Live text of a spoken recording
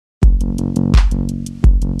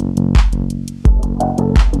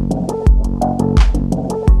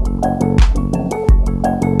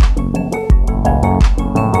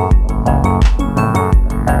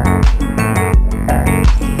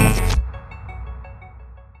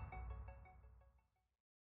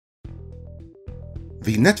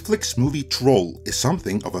The Netflix movie Troll is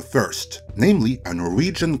something of a first, namely a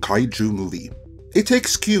Norwegian Kaiju movie. It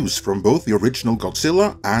takes cues from both the original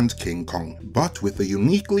Godzilla and King Kong, but with a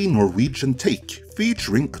uniquely Norwegian take,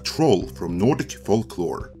 featuring a troll from Nordic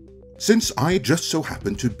folklore. Since I just so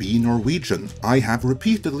happen to be Norwegian, I have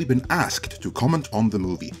repeatedly been asked to comment on the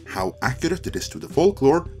movie, how accurate it is to the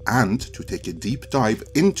folklore, and to take a deep dive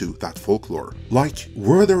into that folklore. Like,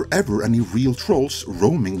 were there ever any real trolls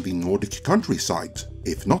roaming the Nordic countryside?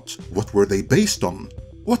 If not, what were they based on?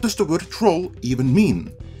 What does the word troll even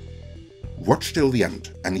mean? Watch till the end,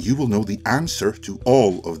 and you will know the answer to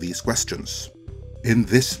all of these questions. In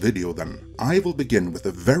this video then, I will begin with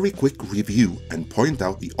a very quick review and point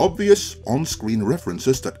out the obvious on-screen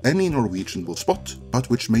references that any Norwegian will spot, but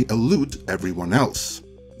which may elude everyone else.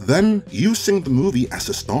 Then, using the movie as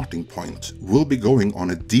a starting point, we'll be going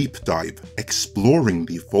on a deep dive, exploring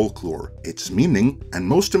the folklore, its meaning, and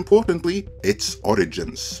most importantly, its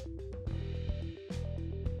origins.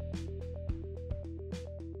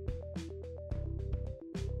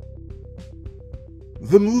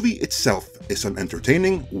 The movie itself is an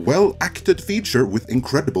entertaining, well-acted feature with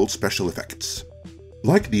incredible special effects.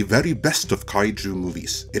 Like the very best of kaiju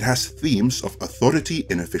movies, it has themes of authority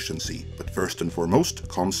and efficiency, but first and foremost,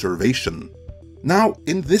 conservation. Now,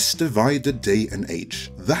 in this divided day and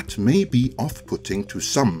age, that may be off-putting to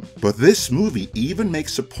some, but this movie even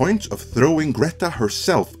makes a point of throwing Greta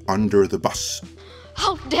herself under the bus.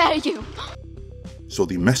 How dare you! So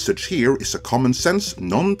the message here is a common sense,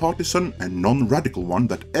 non-partisan and non-radical one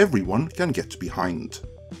that everyone can get behind.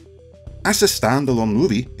 As a standalone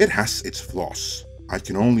movie, it has its flaws. I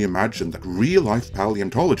can only imagine that real-life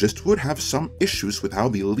paleontologists would have some issues with how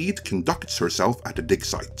the lead conducts herself at a dig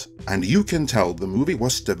site. And you can tell the movie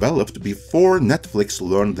was developed before Netflix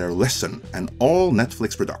learned their lesson, and all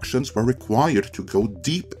Netflix productions were required to go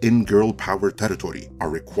deep in girl power territory, a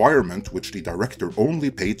requirement which the director only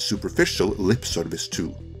paid superficial lip service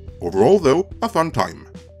to. Overall though, a fun time.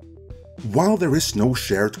 While there is no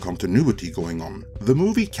shared continuity going on, the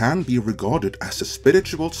movie can be regarded as a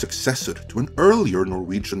spiritual successor to an earlier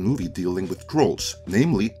Norwegian movie dealing with trolls,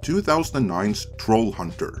 namely 2009's Troll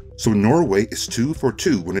Hunter. So Norway is 2 for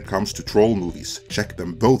 2 when it comes to troll movies, check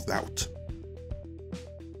them both out.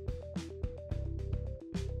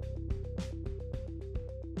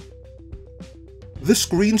 The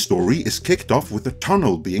screen story is kicked off with a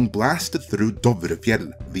tunnel being blasted through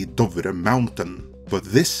Dovrefjell, the Dovre mountain. But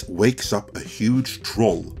this wakes up a huge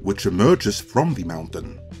troll, which emerges from the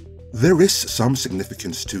mountain. There is some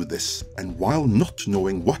significance to this, and while not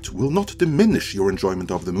knowing what will not diminish your enjoyment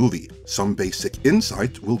of the movie, some basic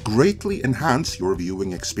insight will greatly enhance your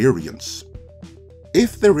viewing experience.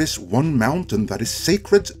 If there is one mountain that is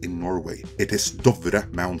sacred in Norway, it is Dovre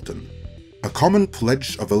Mountain. A common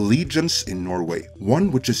pledge of allegiance in Norway, one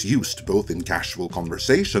which is used both in casual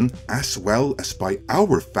conversation as well as by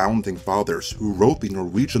our founding fathers who wrote the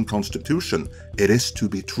Norwegian constitution. It is to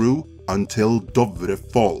be true until Dovre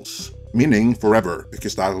falls, meaning forever,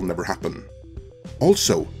 because that'll never happen.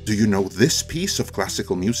 Also, do you know this piece of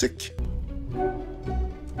classical music?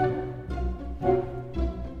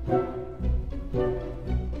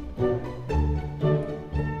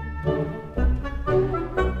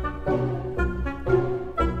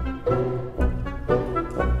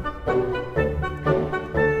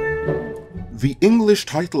 The English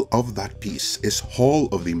title of that piece is Hall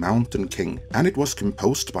of the Mountain King, and it was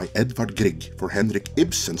composed by Edvard Grieg for Henrik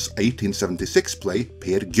Ibsen's 1876 play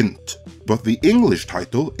Peer Gynt. But the English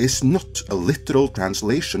title is not a literal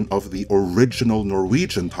translation of the original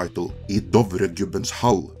Norwegian title, I Dovregubbens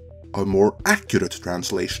hall. A more accurate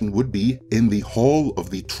translation would be In the Hall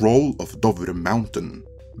of the Troll of Dovre Mountain,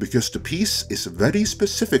 because the piece is very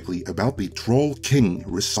specifically about the Troll King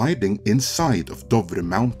residing inside of Dovre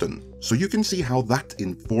Mountain. So you can see how that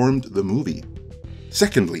informed the movie.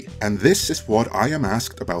 Secondly, and this is what I am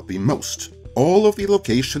asked about the most, all of the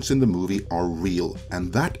locations in the movie are real,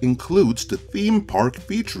 and that includes the theme park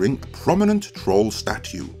featuring a prominent troll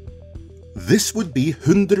statue. This would be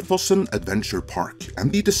Hunderfossen Adventure Park, and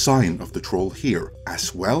the design of the troll here,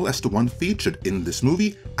 as well as the one featured in this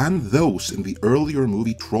movie, and those in the earlier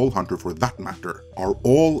movie Troll Hunter for that matter, are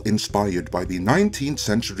all inspired by the 19th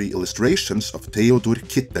century illustrations of Theodor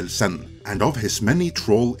Kittelsen, and of his many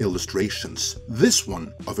troll illustrations. This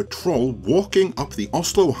one, of a troll walking up the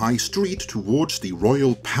Oslo High Street towards the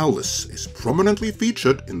Royal Palace, is prominently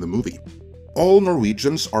featured in the movie. All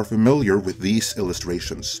Norwegians are familiar with these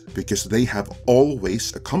illustrations, because they have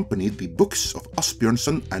always accompanied the books of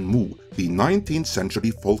Asbjørnsen and Moe, the 19th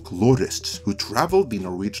century folklorists who traveled the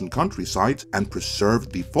Norwegian countryside and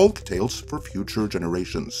preserved the folk tales for future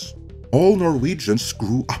generations. All Norwegians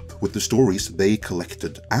grew up with the stories they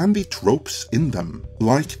collected and the tropes in them,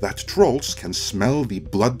 like that trolls can smell the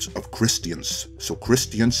blood of Christians, so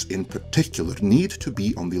Christians in particular need to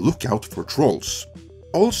be on the lookout for trolls.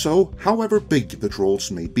 Also, however big the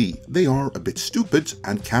trolls may be, they are a bit stupid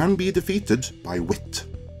and can be defeated by wit.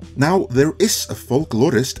 Now, there is a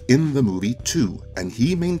folklorist in the movie too, and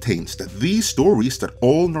he maintains that these stories that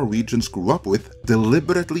all Norwegians grew up with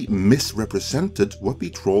deliberately misrepresented what the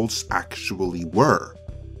trolls actually were.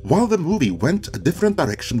 While the movie went a different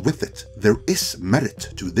direction with it, there is merit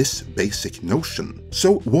to this basic notion.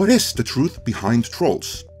 So what is the truth behind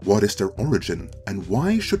trolls? What is their origin? And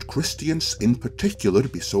why should Christians in particular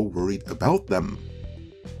be so worried about them?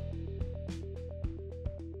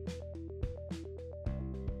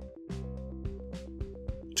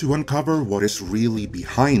 To uncover what is really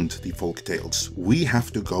behind the folktales, we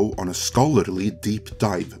have to go on a scholarly deep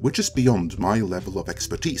dive, which is beyond my level of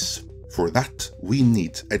expertise. For that, we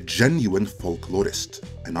need a genuine folklorist,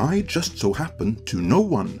 and I just so happen to know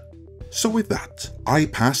one. So with that, I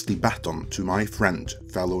pass the baton to my friend,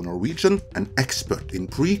 fellow Norwegian, and expert in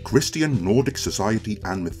pre-Christian Nordic society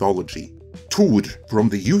and mythology, Thor from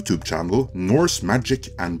the YouTube channel Norse Magic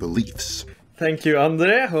and Beliefs. Thank you,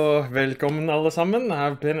 Andre, og velkommen alle sammen.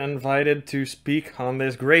 I've been invited to speak on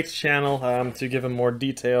this great channel to give a more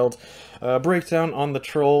detailed breakdown on the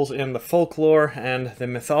trolls in the folklore and the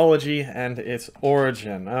mythology and its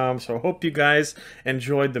origin. So I hope you guys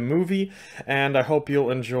enjoyed the movie, and I hope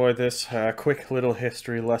you'll enjoy this quick little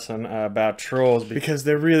history lesson about trolls, because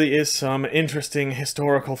there really is some interesting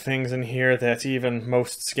historical things in here that even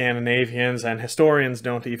most Scandinavians and historians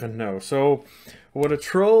don't even know. So what a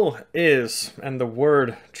troll is, and the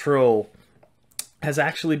word troll, has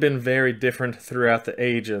actually been very different throughout the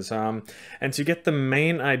ages. And to get the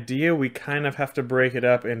main idea, we kind of have to break it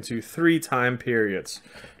up into 3 time periods.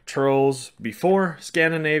 Trolls before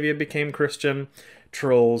Scandinavia became Christian,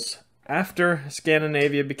 trolls after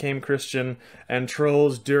Scandinavia became Christian, and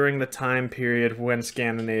trolls during the time period when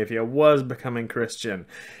Scandinavia was becoming Christian.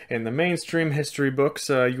 In the mainstream history books,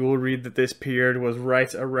 you will read that this period was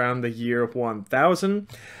right around the year 1000,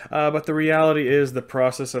 but the reality is the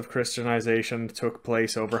process of Christianization took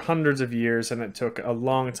place over hundreds of years, and it took a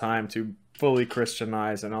long time to fully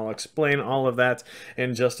Christianize, and I'll explain all of that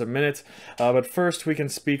in just a minute. But first we can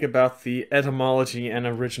speak about the etymology and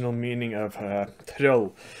original meaning of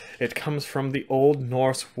troll. It comes from the Old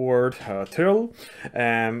Norse word troll,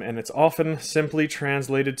 and it's often simply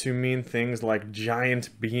translated to mean things like giant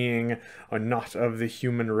being, or not of the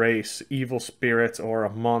human race, evil spirit, or a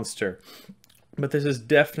monster. But this is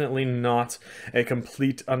definitely not a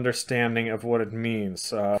complete understanding of what it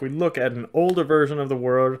means. If we look at an older version of the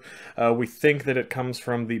word, we think that it comes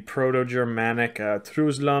from the Proto-Germanic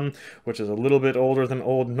Truslan, which is a little bit older than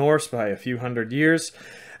Old Norse by a few hundred years.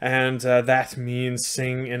 And that means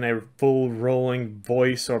sing in a full rolling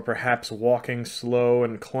voice, or perhaps walking slow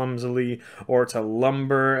and clumsily, or to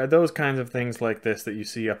lumber, those kinds of things like this that you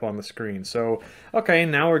see up on the screen. So, okay,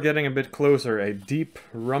 now we're getting a bit closer. A deep,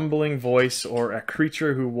 rumbling voice, or a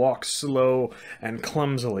creature who walks slow and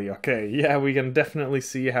clumsily. Okay, yeah, we can definitely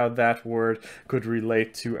see how that word could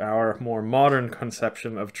relate to our more modern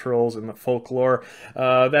conception of trolls in the folklore.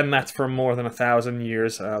 Then that's from more than 1,000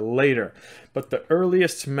 years later. But the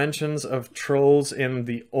earliest mentions of trolls in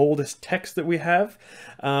the oldest text that we have,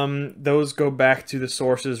 those go back to the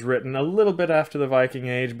sources written a little bit after the Viking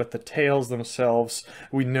Age, but the tales themselves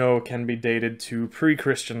we know can be dated to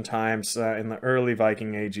pre-Christian times in the early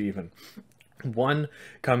Viking Age even. One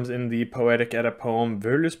comes in the Poetic Edda poem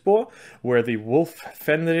Völuspá, where the wolf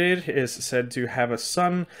Fenrir is said to have a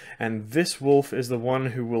son, and this wolf is the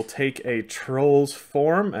one who will take a troll's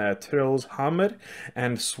form, a troll's hammer,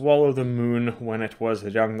 and swallow the moon when it was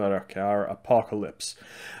Ragnarok, our apocalypse.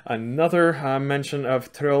 Another mention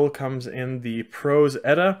of troll comes in the Prose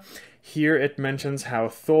Edda. Here it mentions how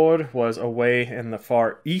Thor was away in the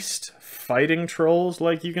far east fighting trolls,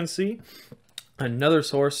 like you can see. Another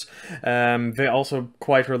source, also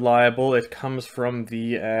quite reliable, it comes from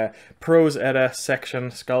the Prose Edda section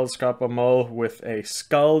Skaldskaparmál with a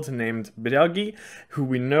skald named Bragi, who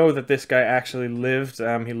we know that this guy actually lived.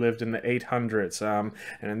 He lived in the 800s,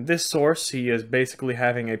 and in this source he is basically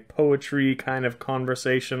having a poetry kind of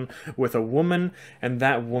conversation with a woman, and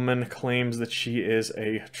that woman claims that she is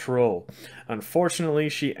a troll. Unfortunately,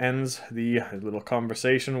 she ends the little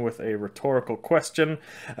conversation with a rhetorical question,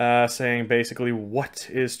 saying basically, exactly what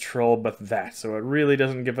is troll but that. So it really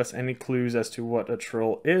doesn't give us any clues as to what a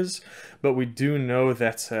troll is, but we do know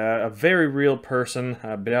that a very real person,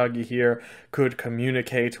 Bragi here, could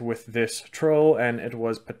communicate with this troll, and it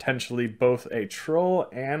was potentially both a troll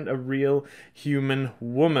and a real human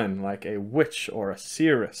woman, like a witch or a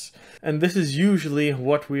seeress. And this is usually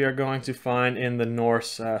what we are going to find in the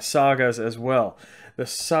Norse sagas as well. The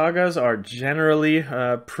sagas are generally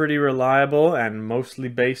pretty reliable and mostly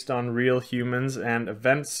based on real humans and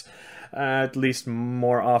events, at least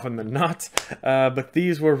more often than not. But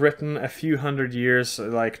these were written a few hundred years,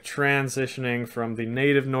 like transitioning from the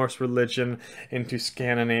native Norse religion into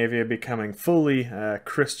Scandinavia, becoming fully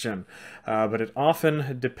Christian. But it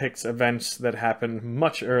often depicts events that happened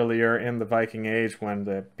much earlier in the Viking Age, when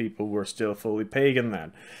the people were still fully pagan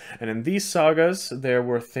then. And in these sagas, there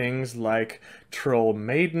were things like troll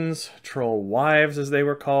maidens, troll wives as they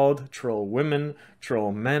were called, troll women,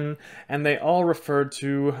 troll men, and they all referred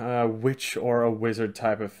to a witch or a wizard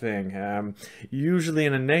type of thing, usually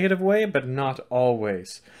in a negative way, but not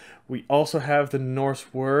always. We also have the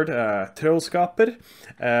Norse word trollskaper,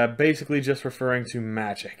 basically just referring to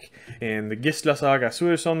magic. In the Gisla saga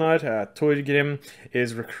Surssonar, Thorgrim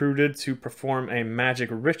is recruited to perform a magic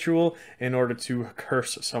ritual in order to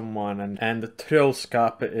curse someone, and the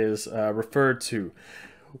trollskap is referred to.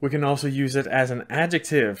 We can also use it as an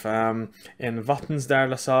adjective. In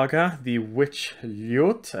Vatnsdæla saga, the witch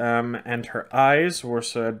Ljot and her eyes were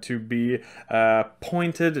said to be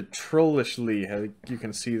pointed trollishly. You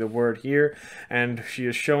can see the word here, and she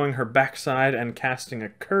is showing her backside and casting a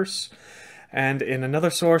curse. And in another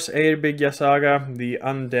source, Eyrbyggja saga, the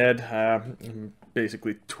undead,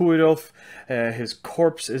 basically Turolf, his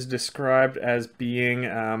corpse is described as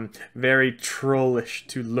being very trollish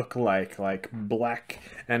to look like black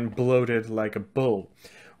and bloated like a bull.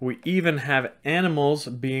 We even have animals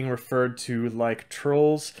being referred to like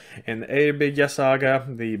trolls. In the Eyrbyggja saga,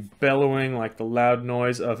 the bellowing, like the loud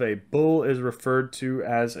noise of a bull, is referred to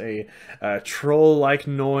as a troll-like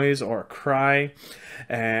noise or cry.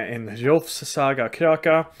 In the Jolf's saga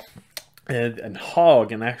Kraka, and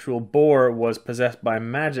hog, an actual boar, was possessed by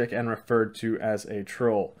magic and referred to as a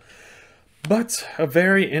troll. But a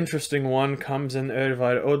very interesting one comes in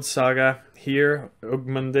Örvar Odd saga. Here,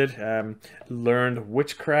 Ugmundir learned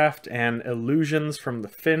witchcraft and illusions from the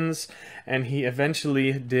Finns, and he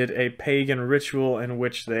eventually did a pagan ritual in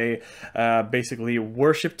which they basically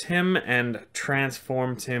worshipped him and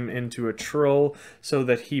transformed him into a troll so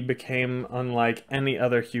that he became unlike any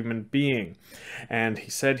other human being. And he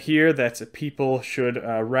said here that people should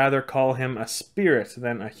rather call him a spirit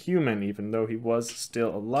than a human, even though he was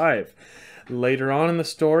still alive. Later on in the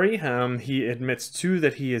story, he admits too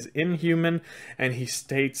that he is inhuman, and he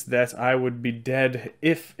states that I would be dead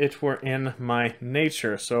if it were in my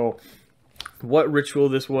nature. So what ritual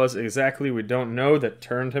this was exactly, we don't know, that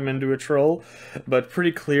turned him into a troll, but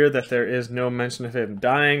pretty clear that there is no mention of him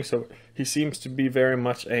dying, so he seems to be very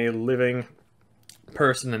much a living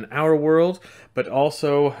person in our world, but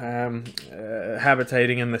also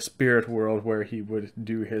habitating in the spirit world where he would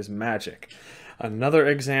do his magic. Another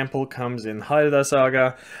example comes in Harda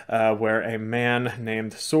saga, where a man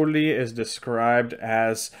named Sorli is described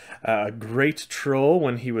as a great troll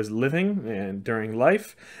when he was living and during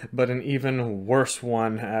life, but an even worse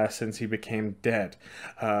one since he became dead.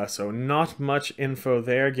 So not much info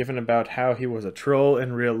there given about how he was a troll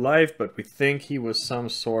in real life, but we think he was some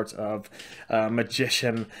sort of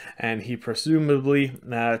magician, and he presumably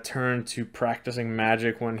turned to practicing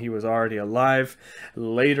magic when he was already alive.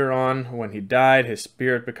 Later on, when he died, his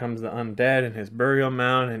spirit becomes the undead in his burial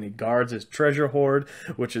mound, and he guards his treasure hoard,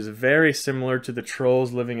 which is very similar to the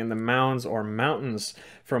trolls living in the mounds or mountains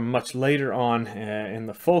from much later on in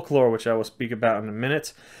the folklore, which I will speak about in a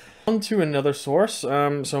minute. On to another source.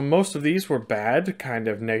 So most of these were bad, kind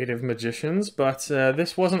of negative magicians, but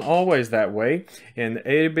this wasn't always that way. In the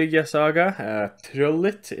Eyrbyggja saga,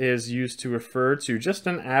 Trollit is used to refer to just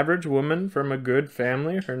an average woman from a good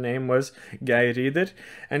family. Her name was Geirrider,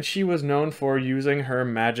 and she was known for using her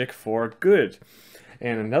magic for good.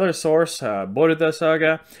 In another source, Borda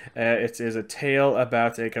saga, it is a tale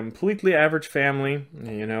about a completely average family,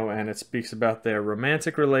 and it speaks about their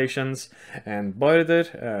romantic relations. And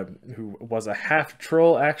Border, who was a half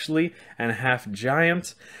troll actually, and half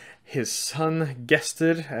giant, his son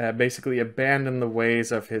Gestur basically abandoned the ways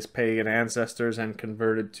of his pagan ancestors and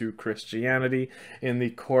converted to Christianity in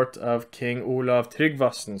the court of King Olav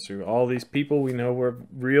Tryggvason. So all these people we know were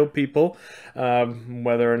real people.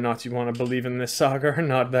 Whether or not you want to believe in this saga or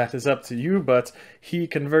not, that is up to you, but he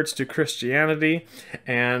converts to Christianity,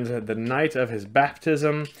 and the night of his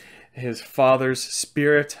baptism, his father's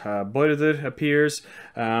spirit, Bördur, appears,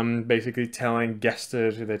 basically telling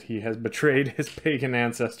Gestur that he has betrayed his pagan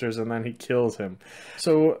ancestors, and then he kills him.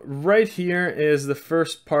 So right here is the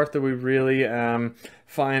first part that we really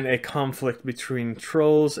find a conflict between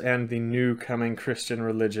trolls and the new coming Christian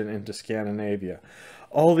religion into Scandinavia.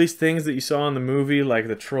 All these things that you saw in the movie, like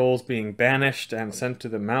the trolls being banished and sent to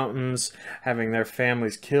the mountains, having their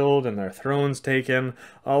families killed and their thrones taken,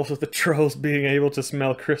 also the trolls being able to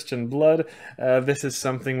smell Christian blood, this is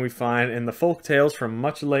something we find in the folk tales from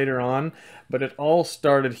much later on, but it all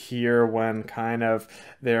started here when kind of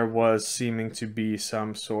there was seeming to be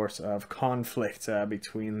some sort of conflict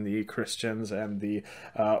between the Christians and the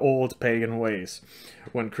old pagan ways.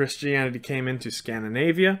 When Christianity came into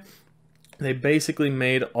Scandinavia, they basically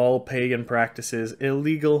made all pagan practices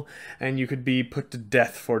illegal, and you could be put to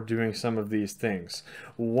death for doing some of these things.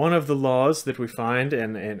 One of the laws that we find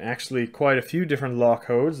in actually quite a few different law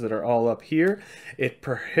codes that are all up here, it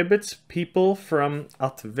prohibits people from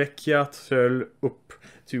at vekja troll upp,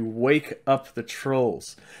 to wake up the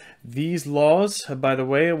trolls. These laws, by the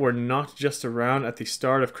way, were not just around at the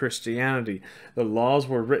start of Christianity. The laws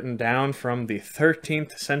were written down from the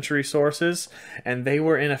 13th century sources, and they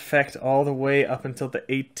were in effect all the way up until the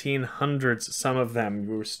 1800s, some of them.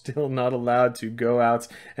 You were still not allowed to go out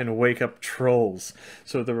and wake up trolls.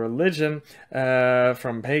 So the religion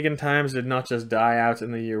from pagan times did not just die out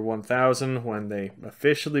in the year 1000 when they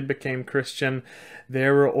officially became Christian.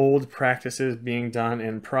 There were old practices being done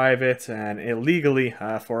in private and illegally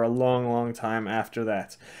for a long time after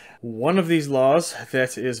that. One of these laws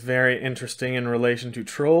that is very interesting in relation to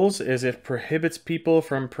trolls is it prohibits people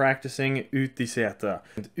from practicing utiseta.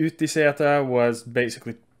 Utiseta was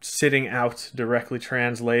basically sitting out, directly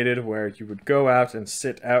translated, where you would go out and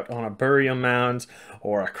sit out on a burial mound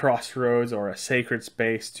or a crossroads or a sacred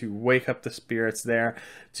space to wake up the spirits there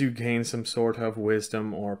to gain some sort of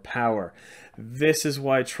wisdom or power. This is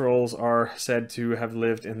why trolls are said to have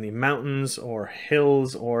lived in the mountains or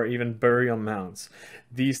hills or even burial mounds.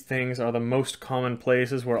 These things are the most common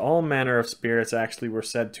places where all manner of spirits actually were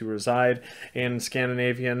said to reside in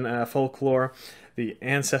Scandinavian folklore. The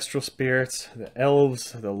ancestral spirits, the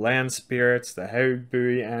elves, the land spirits, the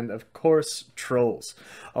haugbui, and of course trolls.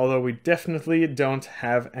 Although we definitely don't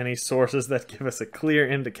have any sources that give us a clear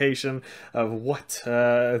indication of what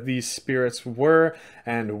these spirits were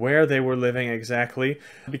and where they were living exactly,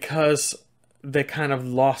 because they kind of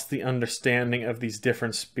lost the understanding of these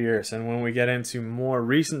different spirits. And when we get into more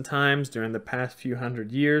recent times, during the past few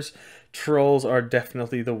hundred years, trolls are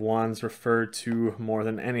definitely the ones referred to more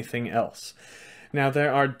than anything else. Now,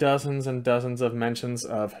 there are dozens and dozens of mentions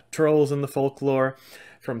of trolls in the folklore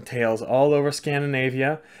from tales all over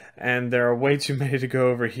Scandinavia, and there are way too many to go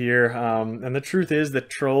over here. And the truth is that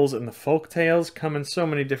trolls in the folk tales come in so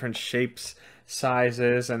many different shapes,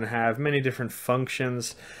 sizes, and have many different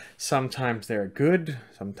functions. Sometimes they're good,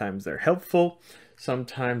 sometimes they're helpful,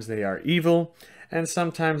 sometimes they are evil, and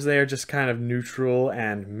sometimes they are just kind of neutral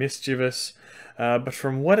and mischievous. But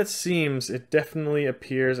from what it seems, it definitely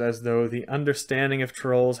appears as though the understanding of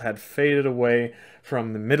trolls had faded away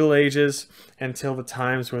from the Middle Ages until the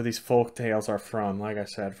times where these folk tales are from. Like I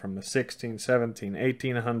said, from the 16, 17,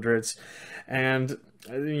 1800s. And,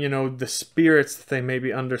 you know, the spirits that they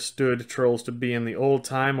maybe understood trolls to be in the old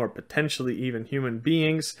time, or potentially even human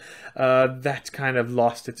beings, that kind of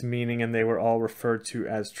lost its meaning and they were all referred to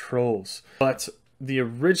as trolls. But the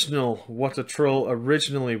original, what a troll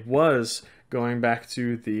originally was, going back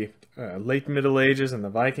to the late Middle Ages and the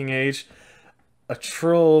Viking Age, a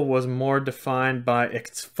troll was more defined by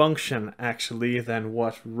its function, actually, than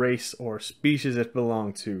what race or species it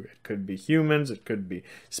belonged to. It could be humans, it could be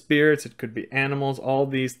spirits, it could be animals. All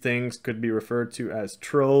these things could be referred to as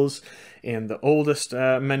trolls in the oldest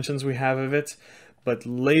mentions we have of it. But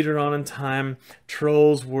later on in time,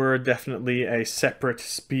 trolls were definitely a separate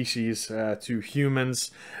species to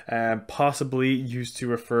humans, possibly used to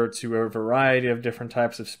refer to a variety of different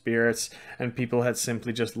types of spirits, and people had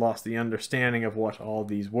simply just lost the understanding of what all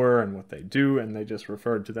these were and what they do, and they just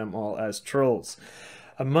referred to them all as trolls.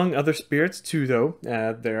 Among other spirits too, though,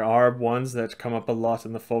 there are ones that come up a lot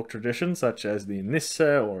in the folk tradition, such as the Nisse,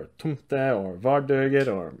 or Tomte, or Vardøger,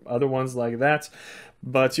 or other ones like that.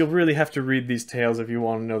 But you'll really have to read these tales if you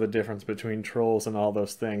want to know the difference between trolls and all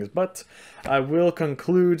those things. But I will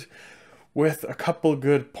conclude with a couple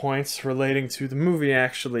good points relating to the movie,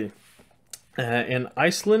 actually. In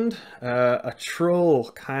Iceland, a troll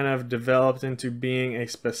kind of developed into being a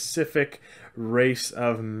specific race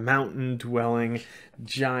of mountain-dwelling,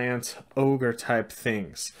 giant, ogre-type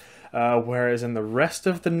things. Whereas in the rest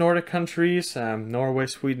of the Nordic countries, Norway,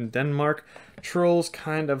 Sweden, Denmark, trolls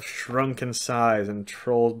kind of shrunk in size, and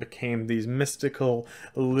trolls became these mystical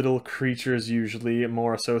little creatures, usually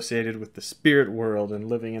more associated with the spirit world and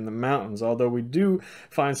living in the mountains, although we do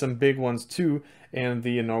find some big ones too in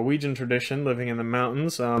the Norwegian tradition, living in the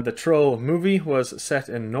mountains. The Troll movie was set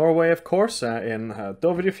in Norway, of course, in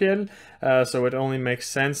Dovrefjell, so it only makes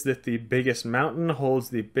sense that the biggest mountain holds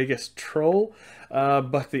the biggest troll,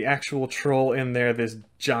 but the actual troll in there, this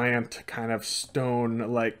giant kind of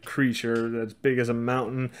stone-like creature that's big as a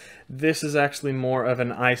mountain, this is actually more of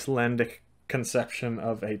an Icelandic conception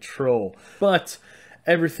of a troll. But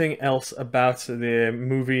everything else about the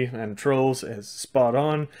movie and trolls is spot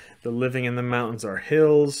on. The living in the mountains are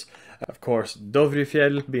hills. Of course,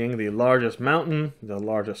 Dovrefjell being the largest mountain, the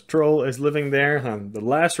largest troll is living there, and the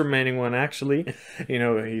last remaining one actually, you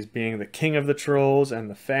know, he's being the king of the trolls, and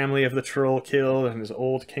the family of the troll killed, and his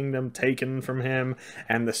old kingdom taken from him,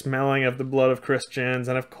 and the smelling of the blood of Christians,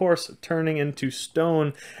 and of course turning into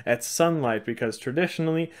stone at sunlight, because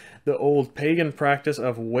traditionally the old pagan practice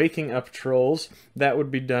of waking up trolls, that would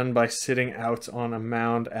be done by sitting out on a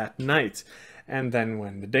mound at night. And then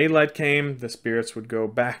when the daylight came, the spirits would go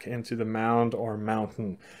back into the mound or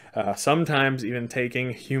mountain, sometimes even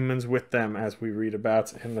taking humans with them, as we read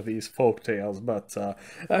about in these folk tales. But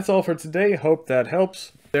that's all for today. Hope that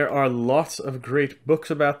helps. There are lots of great books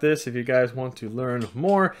about this if you guys want to learn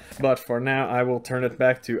more. But for now, I will turn it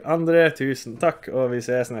back to Andre. Tusen takk, og vi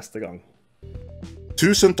ses neste gang.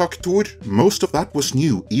 Tusen takk, Thor. Most of that was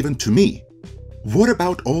new, even to me. What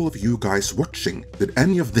about all of you guys watching? Did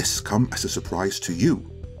any of this come as a surprise to you?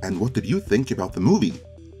 And what did you think about the movie?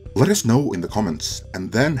 Let us know in the comments,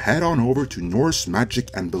 and then head on over to Norse Magic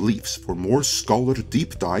and Beliefs for more scholar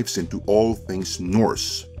deep dives into all things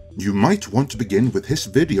Norse. You might want to begin with his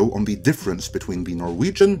video on the difference between the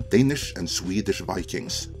Norwegian, Danish and Swedish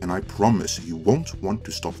Vikings, and I promise you won't want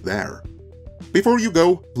to stop there. Before you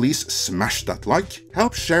go, please smash that like,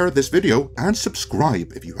 help share this video, and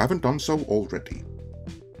subscribe if you haven't done so already.